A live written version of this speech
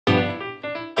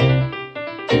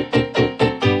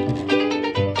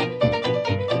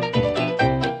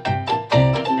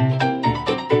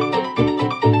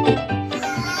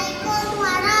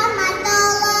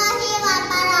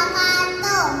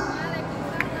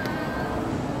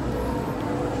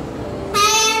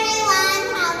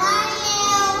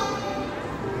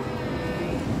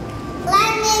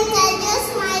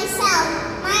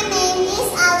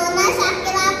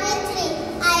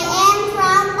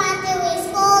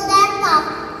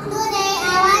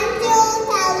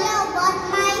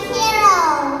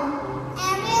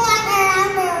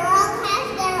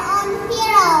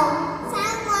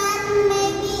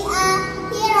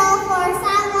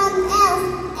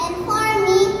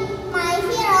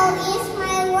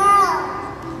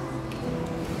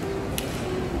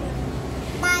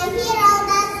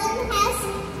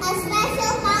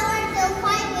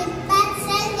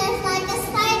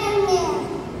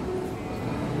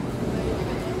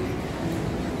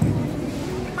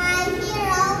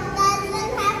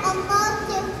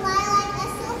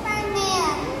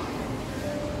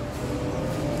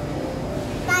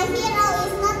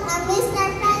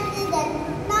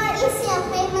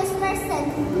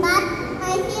person, but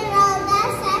my hero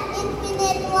does have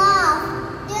infinite love.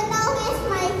 You know he's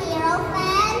my hero,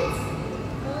 friends?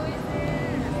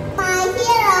 My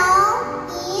hero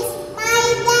is my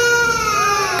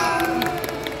dad.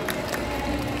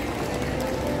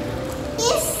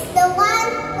 He's the one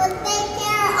who takes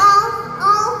care of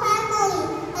all family,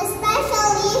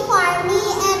 especially for me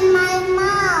and my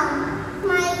mom.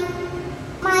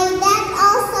 My dad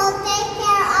also takes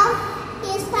care of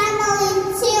his family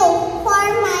too, for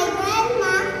my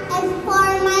grandma and for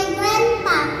my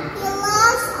grandpa. He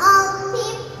loves all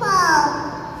people.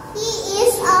 He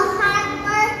is a hard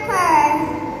worker.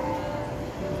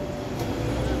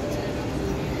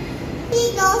 He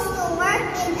goes to work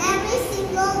in every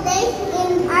single day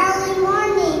in early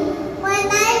morning. When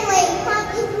I wake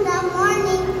up in the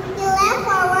morning, he left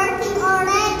for working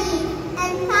already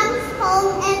and comes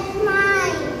home at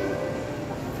night.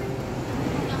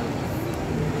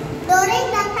 During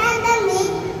the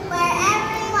pandemic, where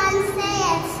everyone stays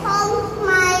at home,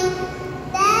 my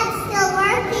dad's still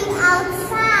working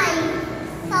outside.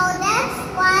 So that's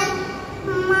why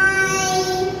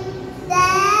my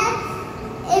dad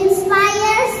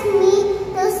inspires me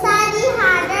to study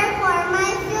harder for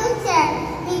my future.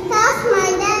 Because my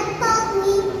dad told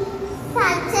me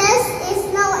success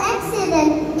is no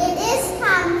accident. It is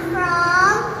come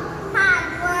from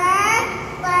hard work,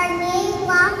 learning,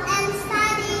 love, and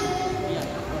studying.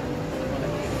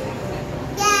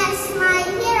 Yes, my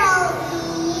hero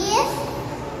is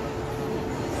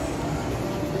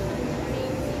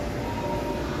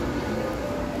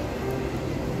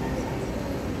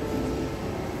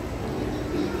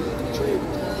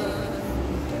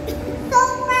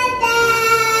Super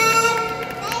Dad.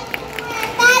 Thank you for your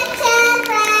attention,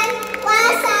 friends.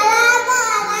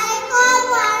 Wassalamualaikum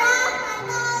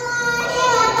warahmatullahi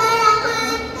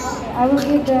wabarakatuh. I will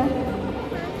give the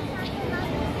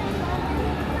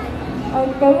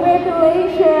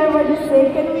congratulations for the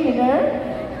second winner.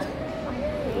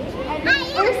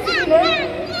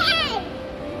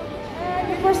 And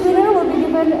the first winner will be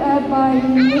given by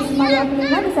Miss Maya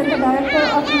Klina, the Center Director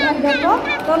of the Depok.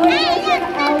 Congratulations,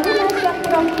 Alina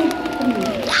Syakra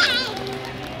Fitri.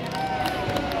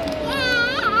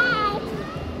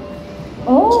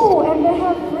 Oh, and they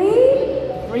have free,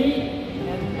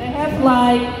 and they have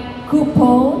like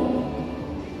coupon,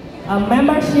 a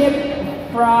membership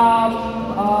from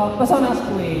Pesona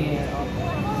Square.